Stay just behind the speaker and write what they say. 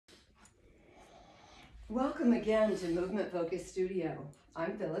Welcome again to Movement Focus Studio.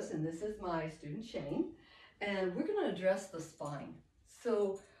 I'm Phyllis and this is my student Shane, and we're going to address the spine.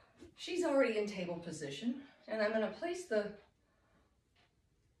 So she's already in table position and I'm going to place the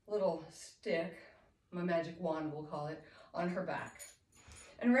little stick, my magic wand we'll call it, on her back.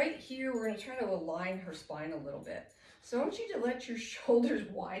 And right here we're going to try to align her spine a little bit. So I want you to let your shoulders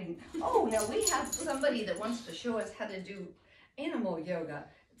widen. Oh, now we have somebody that wants to show us how to do animal yoga.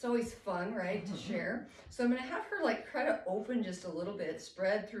 It's always fun, right, to share. So I'm going to have her like try to open just a little bit,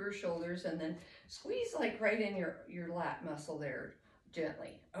 spread through her shoulders, and then squeeze like right in your lat muscle there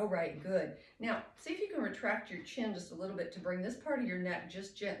gently. All right, good. Now, see if you can retract your chin just a little bit to bring this part of your neck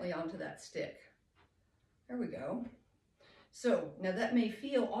just gently onto that stick. There we go. So now that may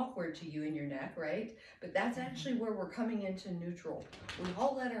feel awkward to you in your neck, right? But that's actually where we're coming into neutral. We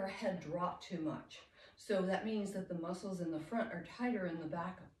all let our head drop too much. So that means that the muscles in the front are tighter and the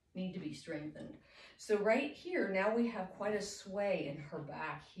back need to be strengthened. So right here, now we have quite a sway in her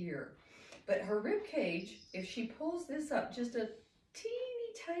back here. But her rib cage, if she pulls this up just a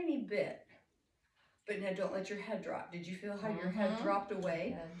teeny tiny bit, but now don't let your head drop. Did you feel how your head dropped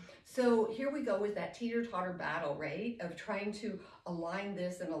away? Yeah. So here we go with that teeter-totter battle, right? Of trying to align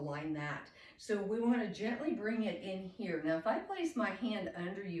this and align that. So we want to gently bring it in here. Now, if I place my hand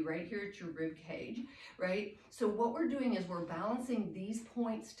under you right here at your rib cage, right? So what we're doing is we're balancing these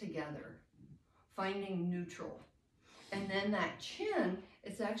points together, finding neutral. And then that chin,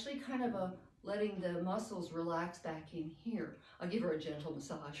 it's actually kind of a letting the muscles relax back in here. I'll give her a gentle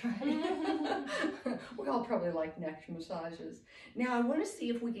massage, right? We all probably like neck massages. Now I want to see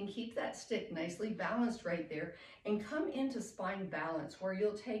if we can keep that stick nicely balanced right there and come into spine balance where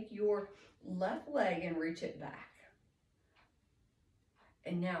you'll take your left leg and reach it back.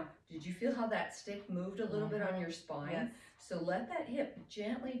 And now, did you feel how that stick moved a little bit on your spine? Yes. So let that hip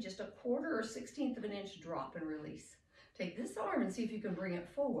gently, just a 1/4 or 1/16 of an inch drop and release. Take this arm and see if you can bring it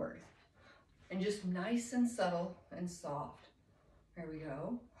forward. And just nice and subtle and soft. There we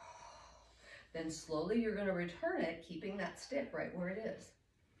go. Then slowly you're going to return it, keeping that stick right where it is.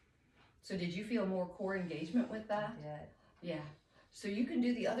 So did you feel more core engagement with that? I did. Yeah. So you can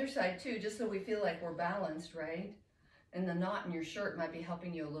do the other side too, just so we feel like we're balanced, right? And the knot in your shirt might be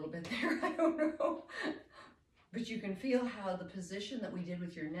helping you a little bit there. I don't know. But you can feel how the position that we did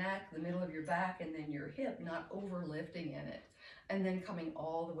with your neck, the middle of your back, and then your hip, not overlifting in it, and then coming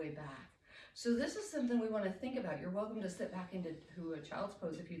all the way back. So this is something we want to think about. You're welcome to sit back into a child's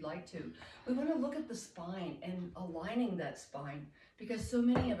pose if you'd like to. We want to look at the spine and aligning that spine because so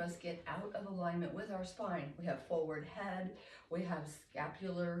many of us get out of alignment with our spine. We have forward head, we have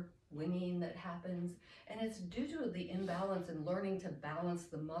scapular winging that happens, and it's due to the imbalance in learning to balance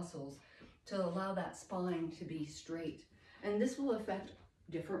the muscles to allow that spine to be straight. And this will affect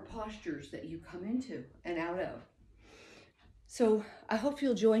different postures that you come into and out of. So I hope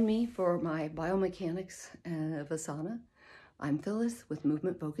you'll join me for my biomechanics of Asana. I'm Phyllis with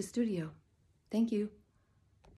Movement Focus Studio. Thank you.